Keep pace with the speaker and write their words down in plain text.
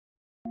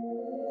दोस्तों,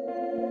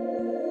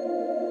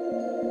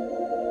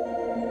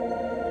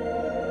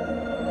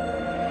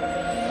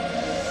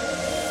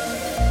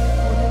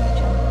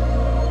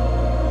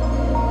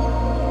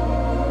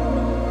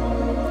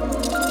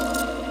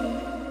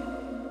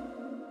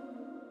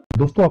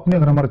 आपने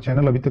अगर हमारा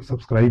चैनल अभी तक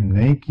सब्सक्राइब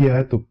नहीं किया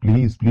है तो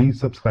प्लीज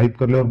सब्सक्राइब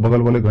कर ले और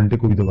बगल वाले घंटे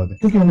को भी दबा दें,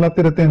 क्योंकि हम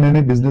लाते रहते हैं नए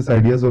नए बिजनेस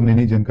आइडियाज और नई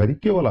नई जानकारी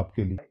केवल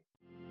आपके लिए।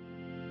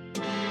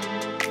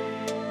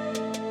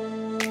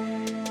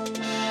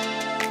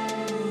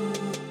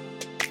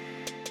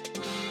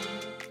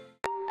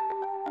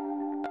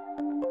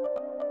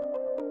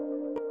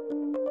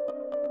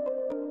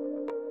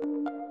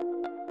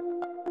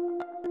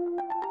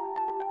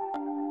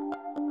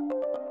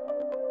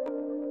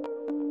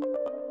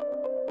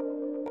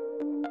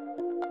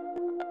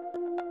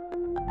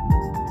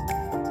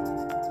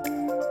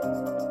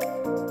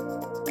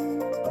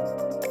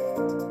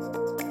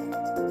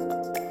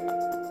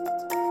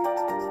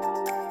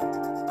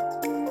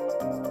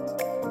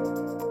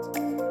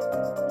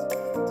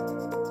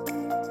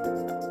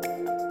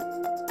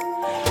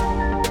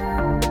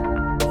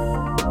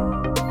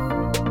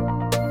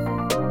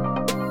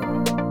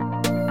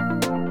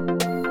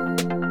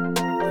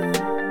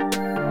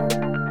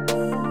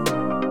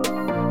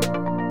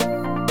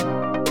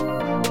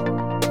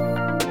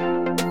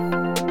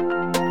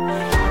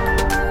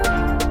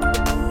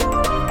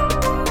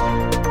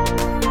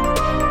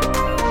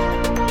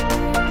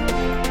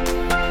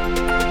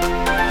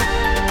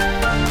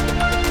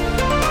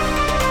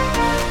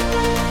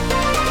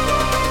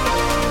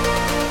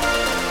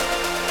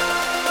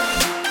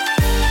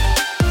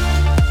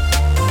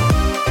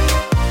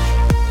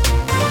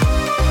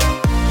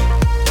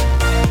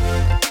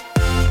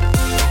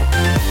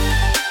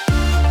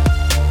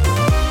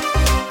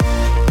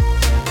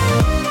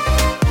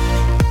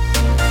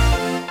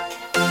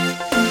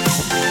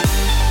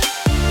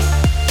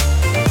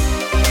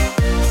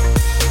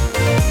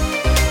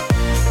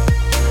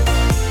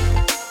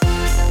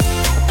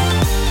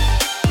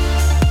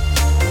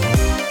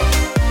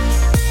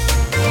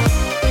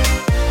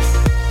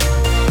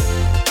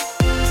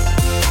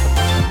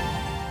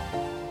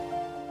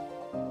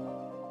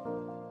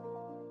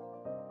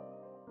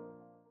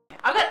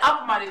 अगर आप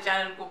हमारे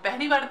चैनल को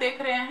पहली बार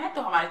देख रहे हैं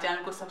तो हमारे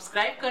चैनल को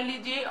सब्सक्राइब कर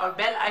लीजिए और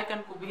बेल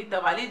आइकन को भी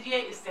दबा लीजिए।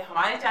 इससे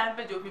हमारे चैनल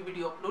पर जो भी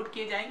वीडियो अपलोड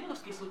किए जाएंगे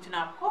उसकी सूचना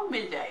आपको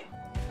मिल जाएगी।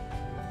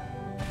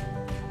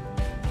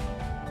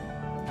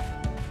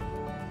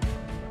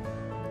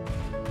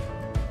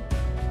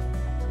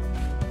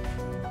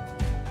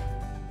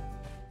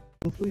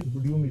 दोस्तों, इस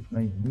वीडियो में इतना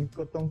ही। उम्मीद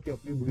करता हूँ कि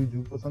आपको वीडियो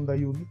जरूर पसंद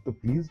आई होगी। तो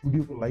प्लीज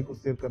वीडियो को लाइक और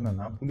शेयर करना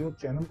ना भूलें और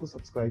चैनल को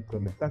सब्सक्राइब कर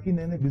लें, ताकि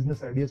नए नए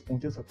बिजनेस आइडियाज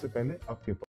पहुंचे सबसे पहले आपके पास।